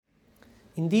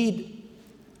Indeed,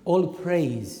 all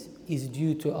praise is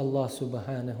due to Allah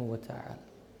subhanahu wa ta'ala,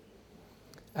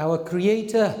 our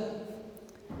creator,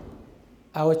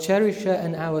 our cherisher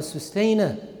and our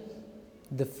sustainer,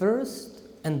 the first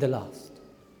and the last.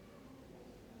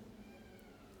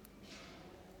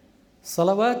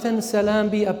 Salawat and salam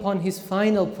be upon his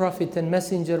final prophet and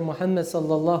messenger Muhammad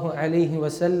sallallahu alayhi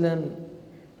wasallam,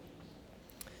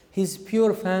 his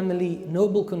pure family,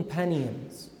 noble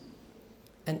companions,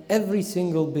 and every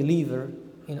single believer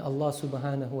in Allah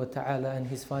subhanahu wa ta'ala and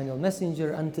his final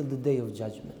messenger until the day of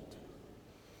judgment.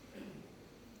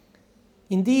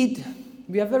 Indeed,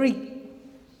 we are very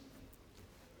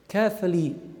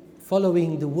carefully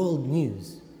following the world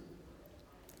news.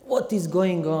 What is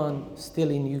going on still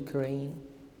in Ukraine?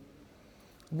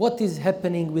 What is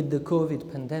happening with the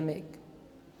COVID pandemic?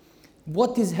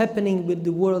 What is happening with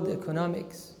the world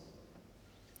economics,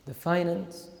 the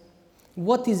finance?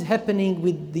 What is happening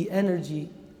with the energy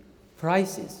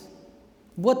prices?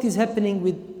 What is happening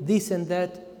with this and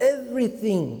that?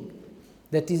 Everything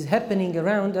that is happening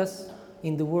around us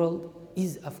in the world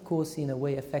is, of course, in a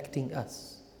way affecting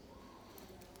us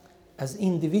as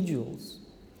individuals,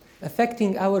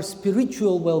 affecting our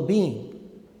spiritual well-being.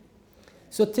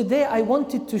 So today I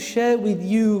wanted to share with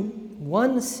you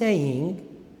one saying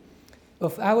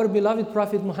of our beloved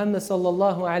Prophet Muhammad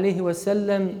sallallahu alaihi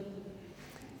wasallam,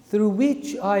 through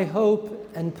which I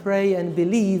hope and pray and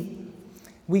believe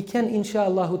we can,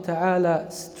 insha'Allah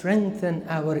ta'ala, strengthen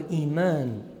our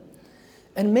iman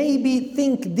and maybe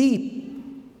think deep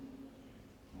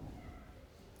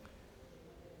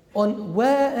on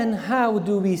where and how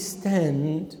do we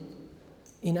stand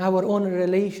in our own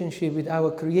relationship with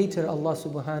our Creator Allah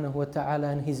subhanahu wa ta'ala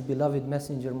and His beloved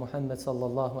Messenger Muhammad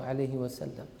sallallahu alayhi wa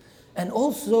sallam, and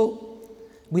also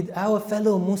with our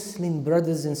fellow Muslim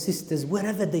brothers and sisters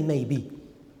wherever they may be.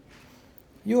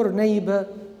 Your neighbor,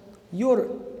 your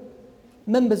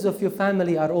members of your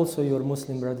family are also your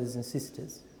Muslim brothers and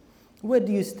sisters. Where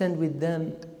do you stand with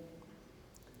them?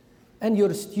 And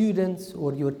your students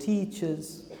or your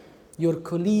teachers, your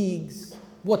colleagues,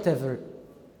 whatever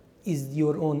is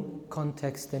your own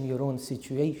context and your own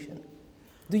situation.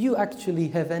 Do you actually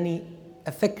have any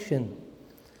affection,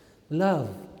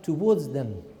 love towards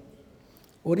them?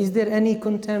 Or is there any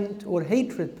contempt or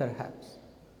hatred perhaps?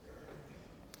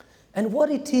 And what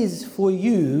it is for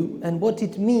you and what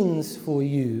it means for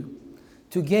you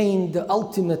to gain the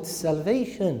ultimate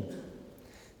salvation,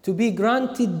 to be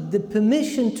granted the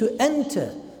permission to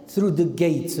enter through the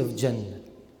gates of Jannah,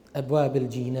 Abwab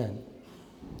al-Jinan.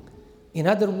 In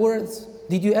other words,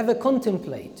 did you ever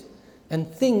contemplate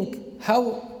and think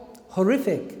how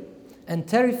horrific and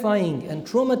terrifying and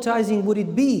traumatizing would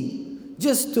it be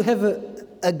just to have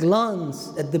a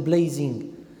glance at the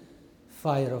blazing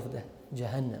fire of the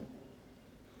Jahannam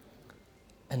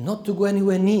and not to go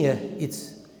anywhere near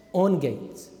its own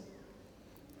gates,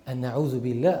 and na'udhu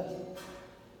billah,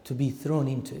 to be thrown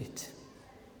into it?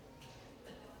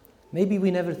 Maybe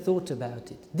we never thought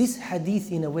about it. This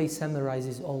hadith in a way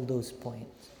summarizes all those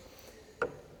points.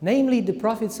 Namely, the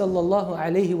Prophet sallallahu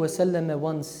alaihi wasallam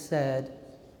once said,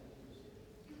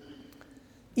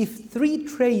 if three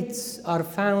traits are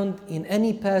found in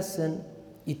any person,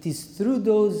 it is through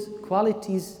those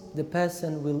qualities the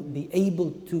person will be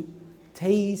able to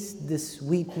taste the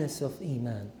sweetness of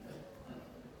Iman.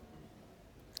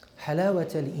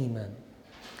 Halawat al-Iman.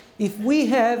 If we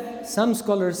have, some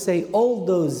scholars say, all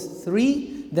those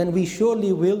three, then we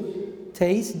surely will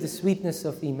taste the sweetness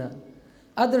of Iman.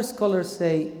 Other scholars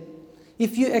say,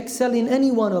 if you excel in any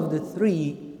one of the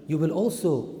three, you will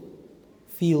also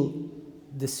feel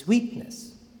the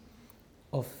sweetness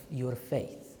of your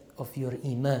faith, of your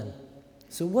Iman.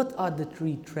 So what are the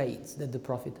three traits that the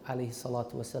Prophet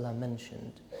ﷺ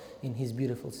mentioned in his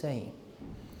beautiful saying?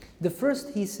 The first,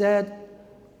 he said,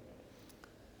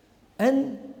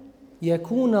 أن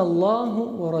يكون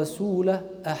الله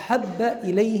ورسوله أحب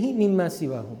إليه مما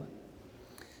سواهما.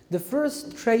 The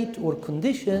first trait or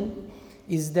condition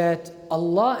is that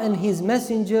Allah and His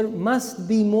Messenger must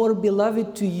be more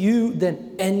beloved to you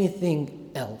than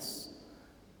anything else.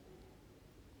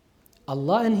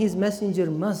 Allah and His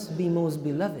Messenger must be most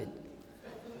beloved.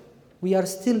 We are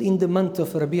still in the month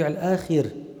of Rabi'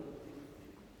 al-Akhir,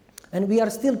 and we are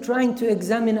still trying to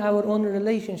examine our own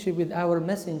relationship with our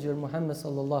Messenger Muhammad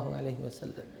sallallahu alaihi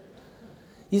wasallam.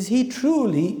 Is he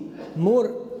truly more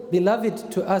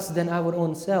beloved to us than our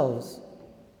own selves,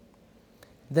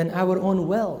 than our own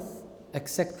wealth,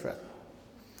 etc.?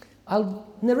 I'll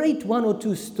narrate one or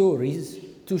two stories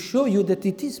to show you that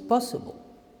it is possible.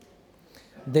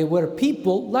 They were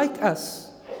people like us,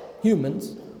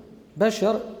 humans,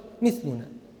 bashar mithluna,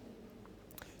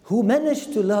 who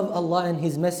managed to love Allah and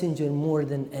His Messenger more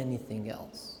than anything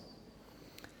else.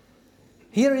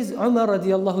 Here is Umar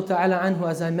radiallahu ta'ala anhu,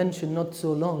 as I mentioned not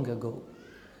so long ago,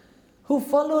 who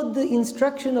followed the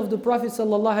instruction of the Prophet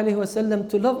sallallahu alaihi wasallam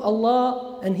to love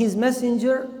Allah and His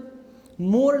Messenger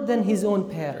more than his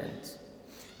own parents,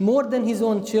 more than his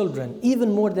own children,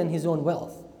 even more than his own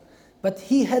wealth. But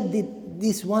he had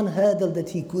this one hurdle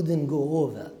that he couldn't go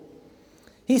over.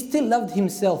 He still loved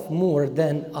himself more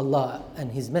than Allah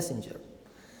and His Messenger.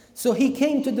 So he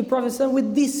came to the Prophet ﷺ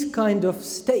with this kind of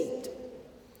state.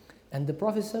 And the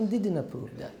Prophet ﷺ didn't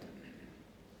approve that.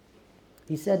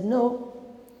 He said, no,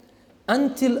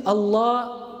 until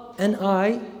Allah and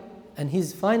I and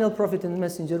His final Prophet and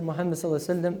Messenger, Muhammad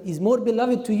ﷺ, is more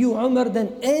beloved to you, Umar,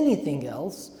 than anything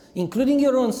else, including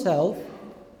your own self,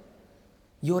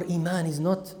 your iman is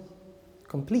not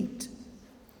complete.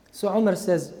 So Umar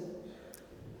says,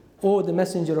 oh, the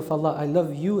Messenger of Allah, I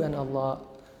love you and Allah,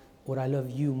 or I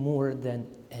love you more than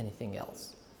anything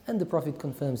else. And the Prophet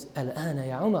confirms, Al-ana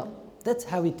ya Umar. That's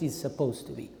how it is supposed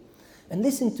to be. And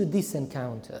listen to this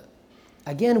encounter.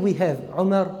 Again, we have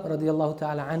Umar radiallahu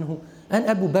ta'ala anhu and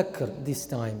Abu Bakr this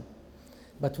time.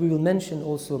 But we will mention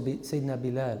also Sayyidina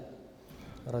Bilal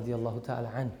radiallahu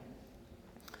ta'ala anhu.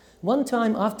 One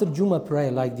time after Jummah prayer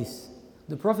like this,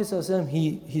 the Prophet ﷺ,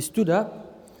 he stood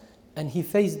up and he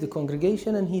faced the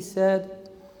congregation and he said,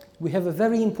 we have a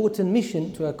very important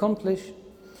mission to accomplish,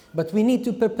 but we need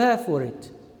to prepare for it.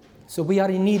 So we are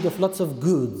in need of lots of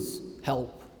goods,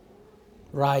 help,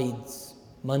 rides,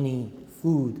 money,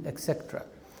 food, etc.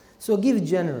 So give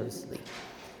generously.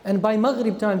 And by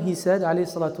Maghrib time, he said,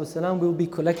 alayhi salatu wasalam, we'll be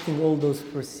collecting all those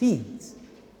proceeds.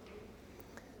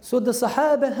 So the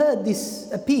Sahaba heard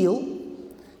this appeal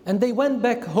and they went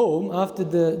back home after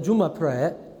the Jummah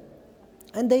prayer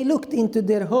and they looked into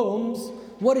their homes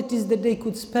what it is that they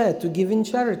could spare to give in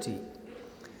charity.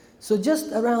 So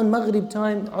just around Maghrib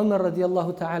time, Umar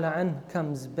radiallahu ta'ala anh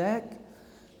comes back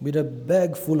with a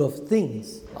bag full of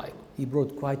things. Like he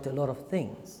brought quite a lot of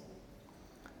things.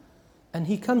 And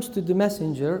he comes to the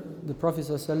messenger, the Prophet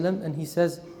ﷺ, and he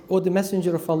says, oh, the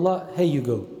messenger of Allah, here you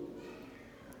go.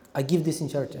 I give this in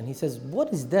charity. And he says,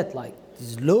 what is that like?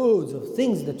 There's loads of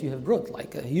things that you have brought,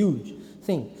 like a huge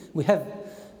thing. We have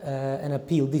an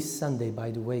appeal this Sunday,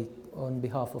 by the way, on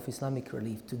behalf of Islamic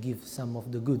Relief to give some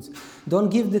of the goods. Don't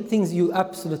give the things you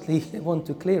absolutely want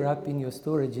to clear up in your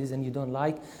storages and you don't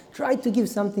like. Try to give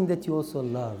something that you also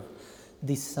love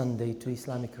this Sunday to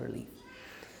Islamic Relief.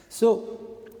 So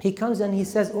he comes and he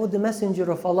says, oh, the messenger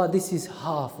of Allah, this is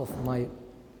half of my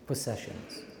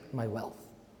possessions, my wealth.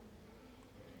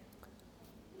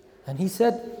 And he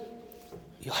said,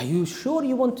 are you sure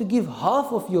you want to give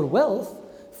half of your wealth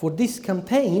for this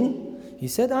campaign? He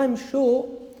said, I'm sure,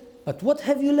 but what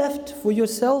have you left for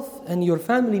yourself and your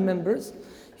family members?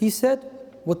 He said,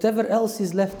 whatever else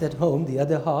is left at home, the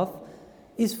other half,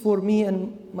 is for me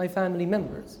and my family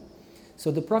members. So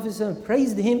the Prophet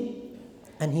praised him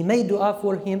and he made dua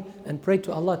for him and prayed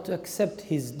to Allah to accept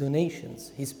his donations,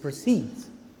 his proceeds.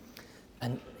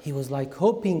 And he was like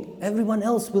hoping everyone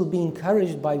else will be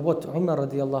encouraged by what Umar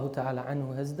radiallahu ta'ala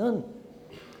anhu has done.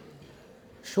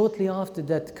 Shortly after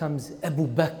that comes Abu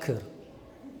Bakr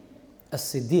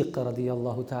as-Siddiq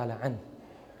radiallahu ta'ala anhu.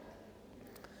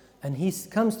 And he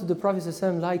comes to the Prophet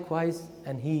ﷺ likewise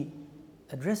and he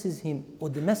addresses him, O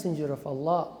the Messenger of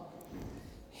Allah,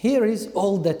 here is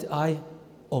all that I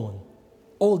own,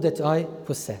 all that I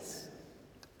possess.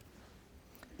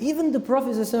 Even the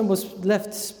Prophet ﷺ was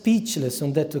left speechless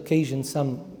on that occasion,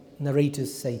 some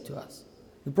narrators say to us.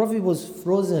 The Prophet was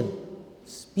frozen,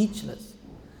 speechless.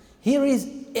 Here is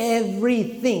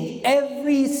everything,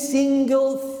 every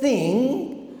single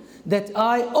thing that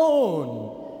I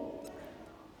own,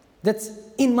 that's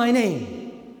in my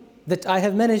name, that I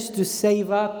have managed to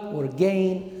save up or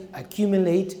gain,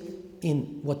 accumulate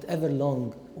in whatever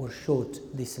long or short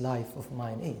this life of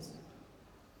mine is.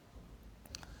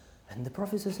 And the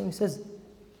Prophet says,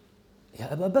 Ya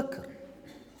Abu Bakr,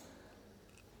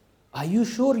 are you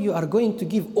sure you are going to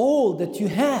give all that you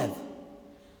have?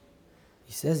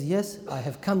 He says, yes, I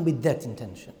have come with that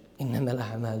intention. إِنَّمَا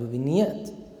الْأَعْمَالُ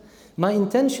بِالنِّيَّاتِ. My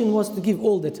intention was to give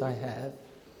all that I have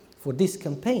for this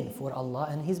campaign, for Allah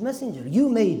and His Messenger. You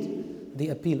made the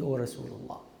appeal, O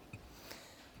Rasulullah.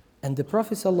 And the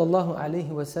Prophet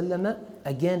ﷺ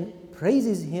again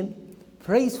praises him,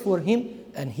 prays for him,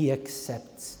 and he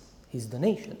accepts his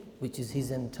donation, which is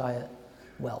his entire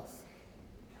wealth.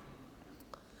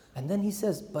 And then he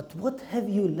says, but what have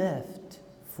you left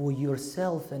for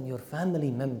yourself and your family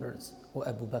members, O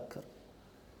Abu Bakr?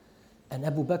 And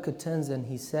Abu Bakr turns and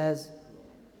he says,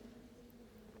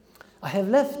 I have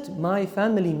left my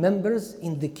family members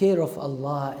in the care of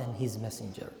Allah and His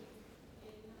Messenger.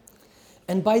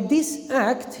 And by this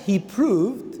act, he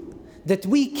proved that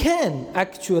we can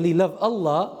actually love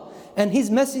Allah and His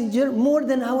Messenger more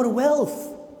than our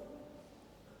wealth.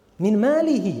 Min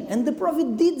malihi. And the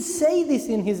Prophet did say this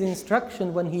in his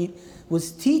instruction when he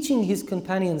was teaching his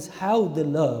companions how the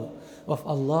love of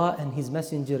Allah and His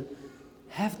Messenger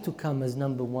have to come as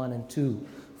number 1 and 2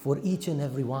 for each and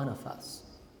every one of us.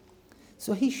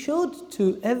 So he showed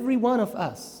to every one of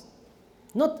us,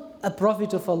 not a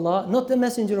prophet of Allah, not a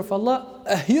messenger of Allah,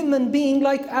 a human being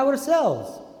like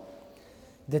ourselves,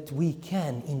 that we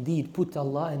can indeed put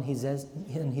Allah and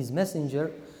His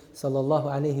Messenger sallallahu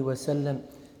alaihi wasallam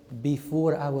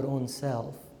before our own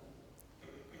self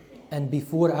and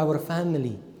before our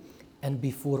family and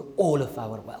before all of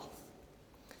our wealth.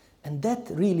 And that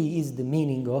really is the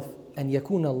meaning of أن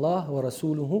يكون الله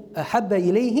ورسوله أحب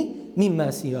إليه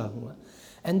مما سواهما.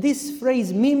 And this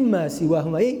phrase مما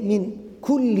سواهما من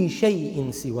كل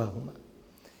شيء سواهما.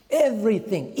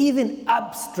 Everything, even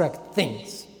abstract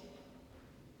things,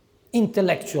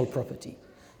 intellectual property.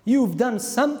 You've done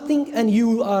something and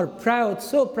you are proud,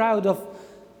 so proud of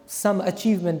some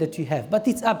achievement that you have, but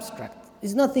it's abstract.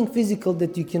 It's nothing physical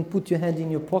that you can put your hand in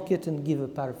your pocket and give a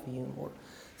perfume or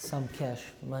some cash,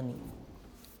 money,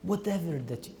 whatever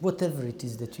it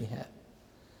is that you have.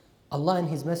 Allah and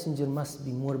His Messenger must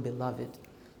be more beloved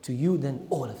to you than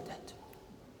all of that.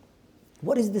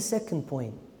 What is the second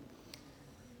point?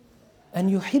 أن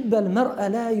يحب المرء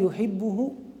لا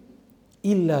يحبه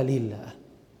إلا لله.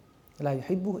 لا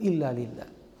يحبه إلا لله.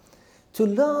 To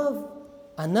love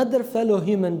another fellow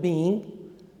human being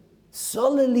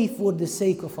solely for the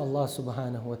sake of Allah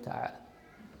subhanahu wa ta'ala.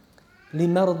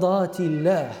 لمرضات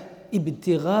الله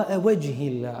ابتغاء وجه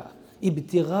الله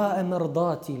ابتغاء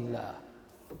مرضات الله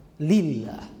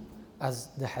لله, as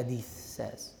the hadith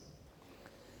says.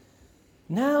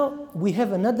 Now we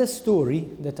have another story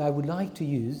that I would like to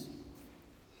use.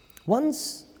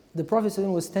 Once the Prophet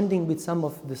was standing with some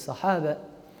of the Sahaba,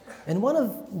 and one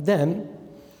of them,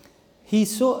 he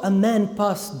saw a man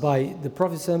pass by the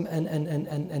Prophet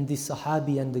and the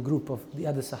Sahabi and the group of the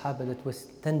other Sahaba that was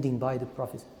standing by the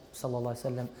Prophet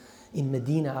in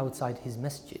Medina outside his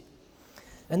masjid.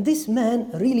 And this man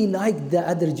really liked the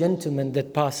other gentleman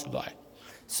that passed by.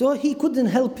 So he couldn't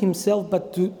help himself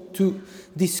but to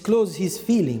disclose his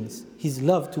feelings, his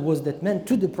love towards that man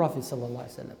to the Prophet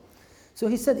ﷺ. So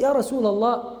he said, Ya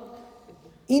Rasulullah,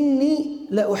 inni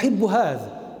la uhibbu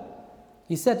hadha.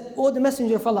 He said, oh, the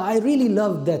Messenger of Allah, I really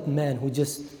love that man who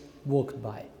just walked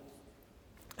by.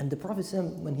 And the Prophet,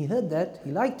 when he heard that,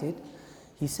 he liked it.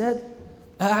 He said,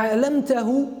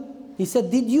 أَعْلَمْتَهُ. He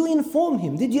said, did you inform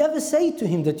him? Did you ever say to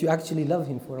him that you actually love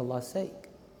him for Allah's sake?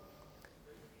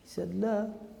 He said, La.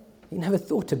 He never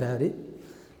thought about it.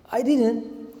 I didn't.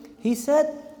 He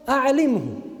said,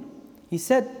 أَعْلِمْهُ. He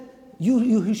said,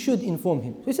 you should inform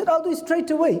him. So he said, I'll do it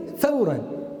straight away.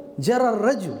 فَوْرًا جَرَى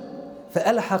الرَّجُلُ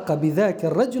فألحق بذاك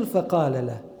الرجل فقال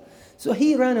له. So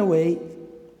he ran away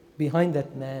behind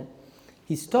that man.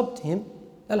 He stopped him,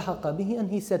 ألحق به, and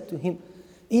he said to him,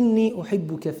 إني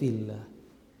أحبك في الله.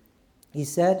 He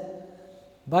said,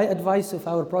 by advice of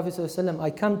our Prophet ﷺ,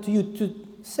 I come to you to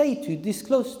say to you,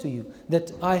 disclose to you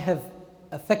that I have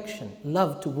affection,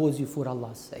 love towards you for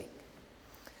Allah's sake.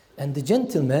 And the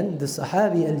gentleman, the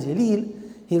Sahabi al-Jalil,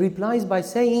 he replies by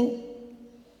saying,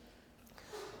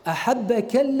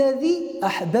 أحبك الذي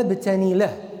أحببتني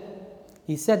له.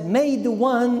 He said, may the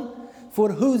one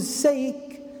for whose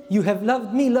sake you have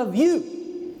loved me love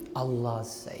you. Allah's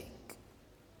sake.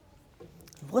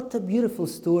 What a beautiful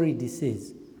story this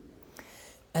is.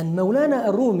 And Mawlana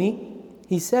Ar-Rumi,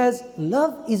 he says,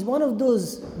 love is one of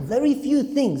those very few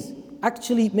things,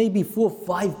 actually maybe 4 or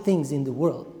 5 things in the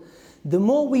world. The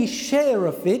more we share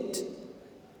of it,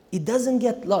 it doesn't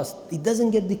get lost, it doesn't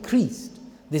get decreased.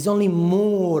 There's only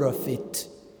more of it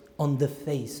on the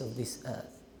face of this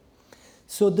earth.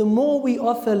 So the more we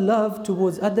offer love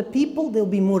towards other people, there'll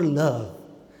be more love.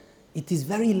 It is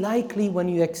very likely when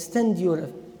you extend your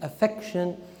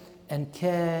affection and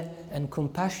care and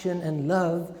compassion and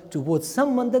love towards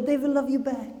someone that they will love you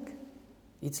back.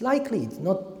 It's likely, it's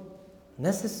not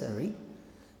necessary,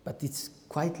 but it's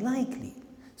quite likely.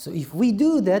 So if we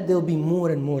do that, there'll be more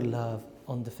and more love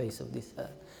on the face of this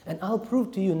earth. And I'll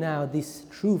prove to you now this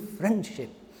true friendship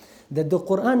that the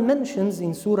Quran mentions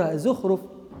in Surah Az-Zukhruf.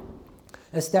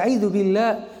 أستعيذ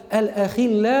بالله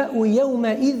الأخلاء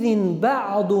يومئذ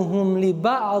بعضهم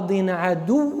لبعض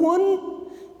عدو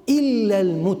إلا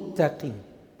المتقين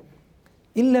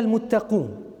إلا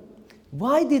المتقون.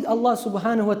 Why did Allah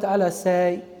subhanahu wa ta'ala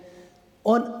say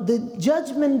On the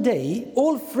judgment day,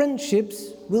 all friendships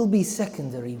will be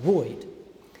secondary, void,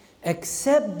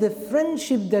 except the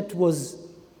friendship that was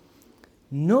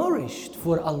nourished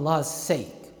for Allah's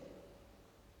sake.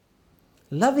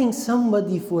 Loving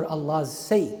somebody for Allah's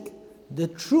sake. The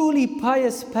truly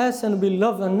pious person will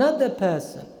love another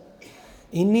person.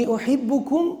 Inni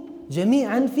uhibbukum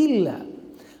jami'an fillah.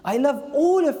 I love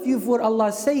all of you for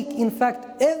Allah's sake. In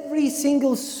fact, every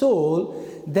single soul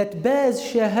that bears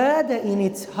shahada in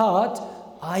its heart,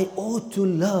 I ought to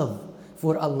love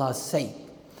for Allah's sake.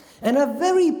 And a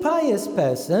very pious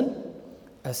person,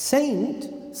 a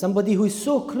saint, somebody who is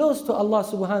so close to Allah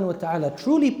subhanahu wa ta'ala,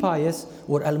 truly pious,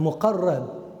 or al-muqarrab,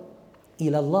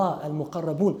 ila Allah,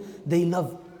 al-muqarrabun, they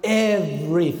love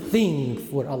everything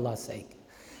for Allah's sake.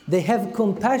 They have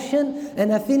compassion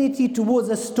and affinity towards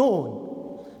a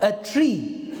stone, a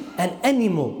tree, an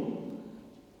animal.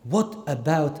 What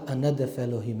about another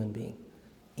fellow human being?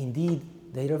 Indeed,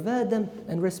 they revere them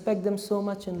and respect them so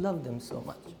much and love them so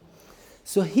much.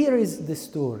 So here is the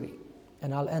story,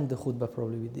 and I'll end the khutbah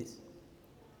probably with this.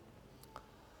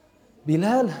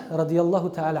 Bilal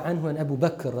radiallahu ta'ala anhu and Abu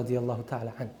Bakr radiallahu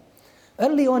ta'ala anhu.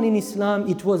 Early on in Islam,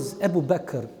 it was Abu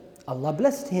Bakr, Allah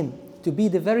blessed him to be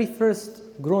the very first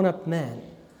grown-up man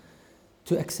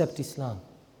to accept Islam.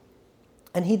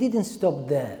 And he didn't stop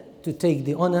there to take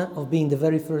the honor of being the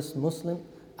very first Muslim,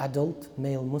 adult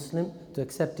male Muslim, to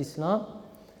accept Islam.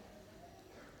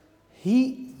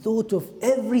 He thought of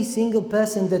every single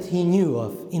person that he knew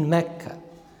of in Mecca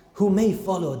who may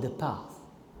follow the path.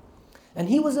 And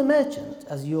he was a merchant,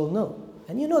 as you all know.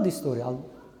 And you know this story, I'll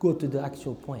go to the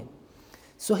actual point.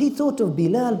 So he thought of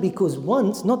Bilal because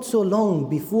once, not so long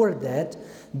before that,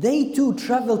 they too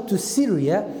traveled to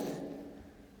Syria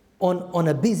on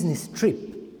a business trip.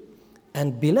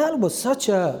 And Bilal was such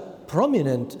a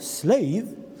prominent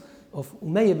slave of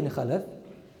Umayyah ibn Khalaf,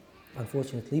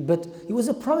 unfortunately, but he was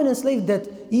a prominent slave that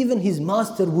even his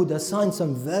master would assign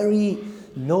some very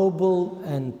noble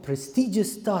and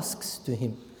prestigious tasks to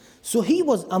him. So he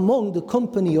was among the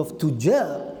company of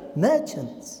Tujjar,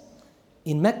 merchants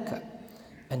in Mecca.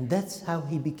 And that's how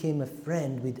he became a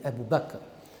friend with Abu Bakr.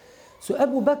 So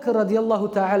Abu Bakr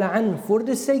radiallahu ta'ala anhu, for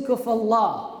the sake of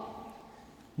Allah,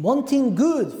 wanting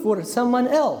good for someone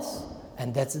else,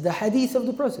 and that's the hadith of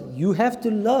the Prophet. You have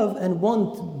to love and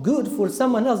want good for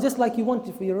someone else just like you want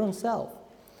it for your own self.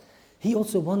 He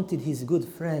also wanted his good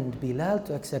friend Bilal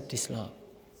to accept Islam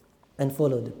and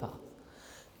follow the path.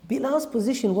 Bilal's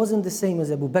position wasn't the same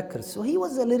as Abu Bakr, so he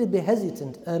was a little bit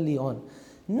hesitant early on.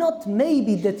 Not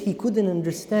maybe that he couldn't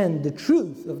understand the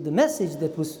truth of the message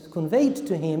that was conveyed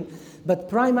to him, but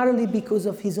primarily because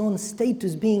of his own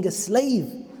status being a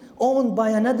slave, owned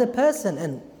by another person,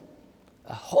 and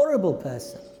a horrible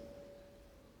person,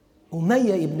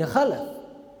 Umayyah ibn Khalaf.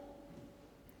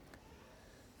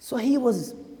 So he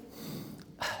was,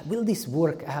 will this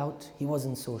work out? He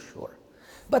wasn't so sure.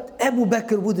 But Abu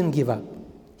Bakr wouldn't give up.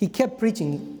 He kept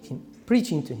preaching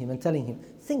to him and telling him,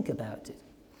 think about it.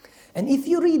 And if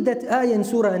you read that ayah in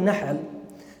Surah An-Nahl,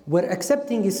 where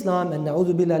accepting Islam and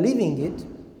na'udhu billah leaving it,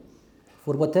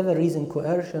 for whatever reason,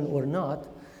 coercion or not,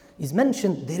 is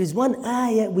mentioned, there is one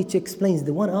ayah which explains,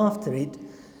 the one after it,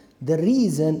 the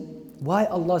reason why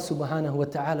Allah subhanahu wa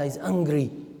ta'ala is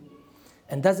angry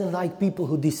and doesn't like people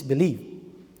who disbelieve.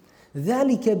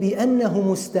 ذَلِكَ بِأَنَّهُ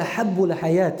مُسْتَحَبُّ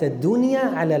الْحَيَاةَ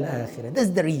الدُّنْيَا عَلَى الْآخِرَةِ. That's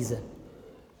the reason.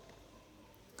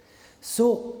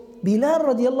 So Bilal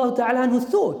radiallahu ta'ala anhu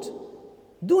thought,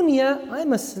 dunya,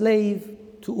 I'm a slave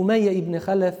to Umayyah ibn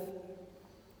Khalaf.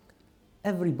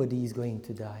 Everybody is going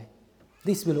to die.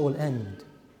 This will all end.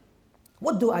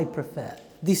 What do I prefer?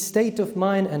 This state of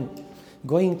mind and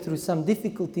going through some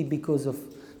difficulty because of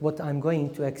what I'm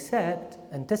going to accept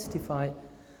and testify,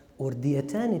 or the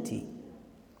eternity?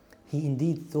 He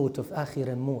indeed thought of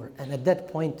akhirah more. And at that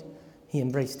point, he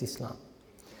embraced Islam.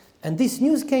 And this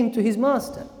news came to his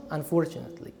master,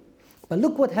 unfortunately. But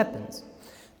look what happens.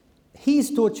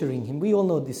 He's torturing him. We all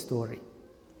know this story.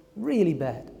 Really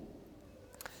bad.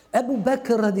 Abu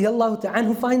Bakr radiallahu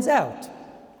ta'ala finds out.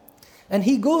 And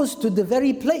he goes to the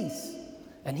very place.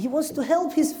 And he wants to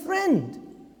help his friend.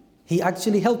 He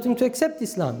actually helped him to accept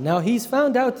Islam. Now he's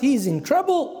found out he's in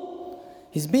trouble.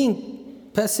 He's being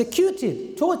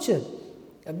persecuted, tortured,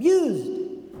 abused,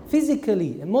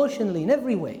 physically, emotionally, in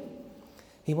every way.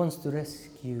 He wants to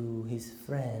rescue his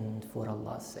friend for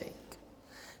Allah's sake.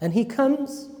 And he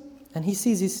comes and he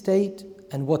sees his state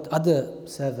and what other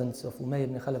servants of Umayyah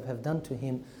ibn Khalaf have done to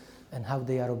him and how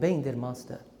they are obeying their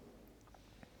master.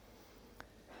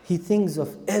 He thinks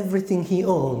of everything he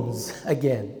owns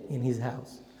again in his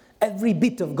house. Every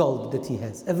bit of gold that he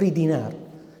has, every dinar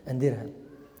and dirham.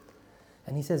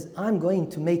 And he says, I'm going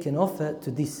to make an offer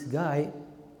to this guy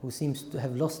who seems to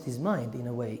have lost his mind in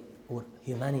a way, or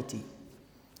humanity,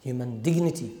 human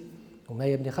dignity,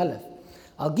 Umayyah ibn Khalaf.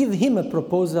 I'll give him a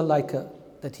proposal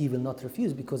that he will not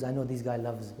refuse, because I know this guy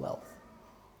loves wealth.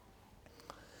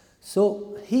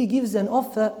 So he gives an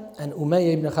offer, and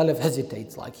Umayyah ibn Khalaf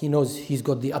hesitates, like he knows he's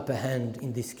got the upper hand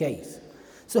in this case.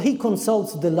 So he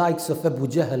consults the likes of Abu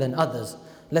Jahl and others.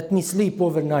 Let me sleep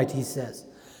overnight, he says.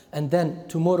 And then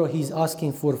tomorrow he's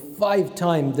asking for 5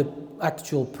 times the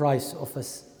actual price of a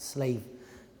slave,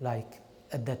 like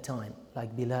at that time,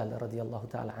 like Bilal radiallahu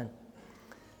ta'ala anhu.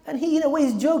 And he in a way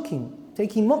is joking,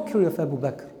 taking mockery of Abu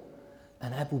Bakr.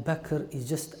 And Abu Bakr is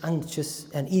just anxious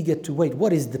and eager to wait.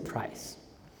 What is the price?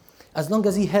 As long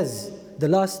as he has the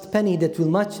last penny that will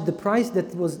match the price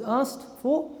that was asked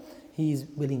for, he is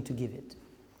willing to give it.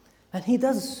 And he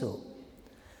does so.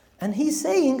 And he's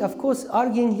saying, of course,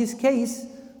 arguing his case,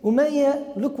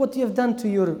 Umayyah, look what you have done to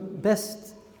your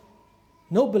best,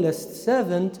 noblest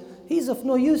servant. He's of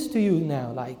no use to you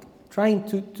now, like trying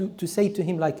to say to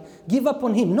him, like, give up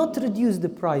on him, not reduce the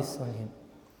price on him.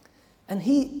 And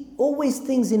he always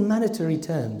thinks in monetary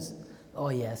terms. Oh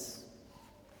yes,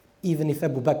 even if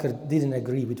Abu Bakr didn't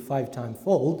agree with 5 times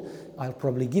fold, I'll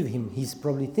probably give him. He's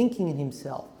probably thinking in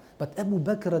himself. But Abu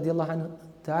Bakr radiallahu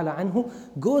ta'ala anhu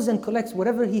goes and collects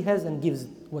whatever he has and gives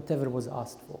whatever was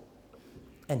asked for.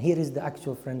 And here is the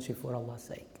actual friendship for Allah's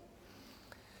sake.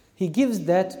 He gives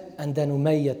that, and then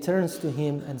Umayyah turns to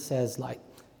him and says, like,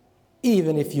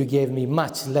 even if you gave me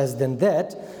much less than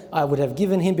that, I would have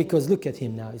given him, because look at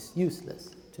him now, it's useless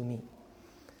to me.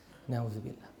 Na'udhu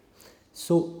billah.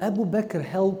 So Abu Bakr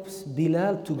helps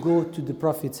Bilal to go to the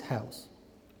Prophet's house,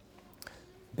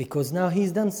 because now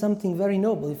he's done something very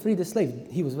noble. He freed a slave.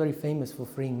 He was very famous for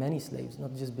freeing many slaves,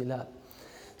 not just Bilal.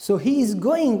 So he is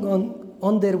going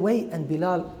on their way, and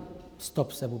Bilal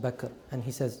stops Abu Bakr and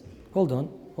he says, hold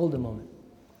a moment.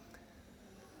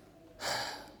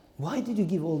 Why did you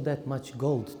give all that much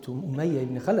gold to Umayyah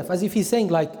ibn Khalaf? As if he's saying,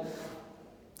 like,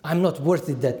 I'm not worth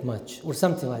it that much, or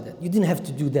something like that. You didn't have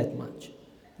to do that much.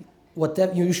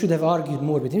 Whatever, you should have argued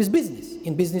more with him. It's business.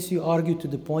 In business, you argue to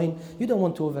the point you don't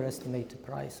want to overestimate the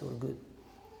price or good.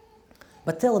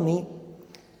 But tell me,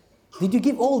 did you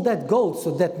give all that gold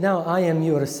so that now I am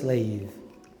your slave?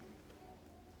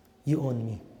 You own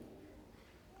me.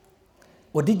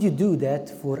 Or did you do that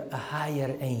for a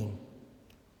higher aim?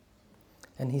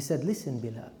 And he said, listen,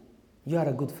 Bilal, you are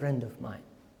a good friend of mine.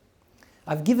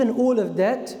 I've given all of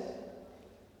that,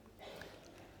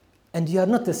 and you are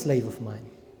not a slave of mine.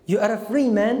 You are a free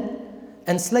man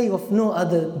and slave of no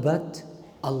other but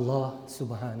Allah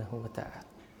subhanahu wa ta'ala.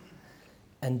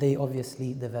 And they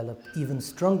obviously developed even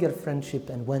stronger friendship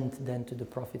and went then to the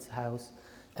Prophet's house,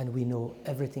 and we know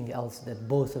everything else that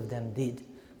both of them did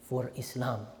for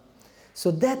Islam.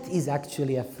 So that is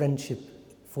actually a friendship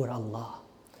for Allah,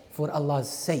 for Allah's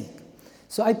sake.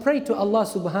 So I pray to Allah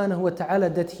subhanahu wa ta'ala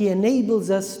that He enables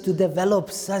us to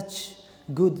develop such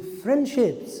good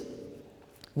friendships,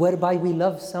 whereby we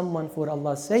love someone for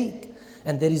Allah's sake,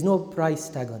 and there is no price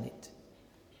tag on it.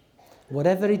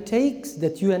 Whatever it takes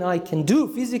that you and I can do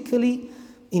physically,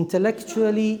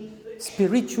 intellectually,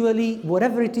 spiritually,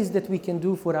 whatever it is that we can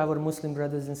do for our Muslim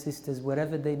brothers and sisters,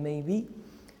 wherever they may be,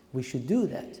 we should do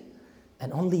that.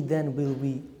 And only then will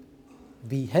we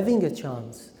be having a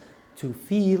chance to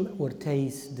feel or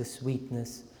taste the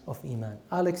sweetness of Iman.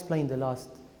 I'll explain the last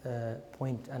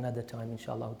point another time,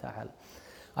 inshallah ta'ala.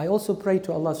 I also pray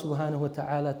to Allah subhanahu wa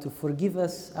ta'ala to forgive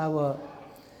us our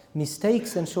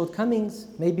mistakes and shortcomings.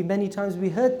 Maybe many times we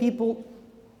hurt people,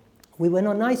 we were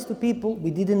not nice to people, we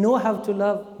didn't know how to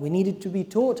love, we needed to be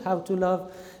taught how to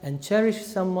love and cherish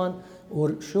someone,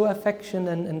 or show affection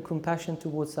and compassion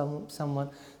towards someone.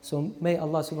 So may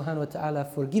Allah subhanahu wa ta'ala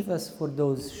forgive us for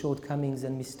those shortcomings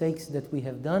and mistakes that we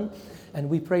have done. And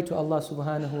we pray to Allah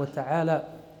subhanahu wa ta'ala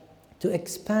to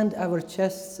expand our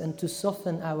chests and to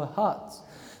soften our hearts,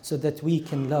 so that we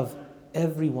can love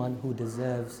everyone who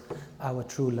deserves our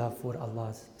true love for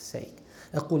Allah's sake.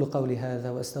 أقول قولي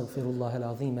هذا وأستغفر الله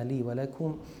العظيم لي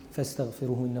ولكم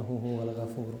فاستغفروه إنه هو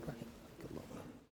الغفور الرحيم.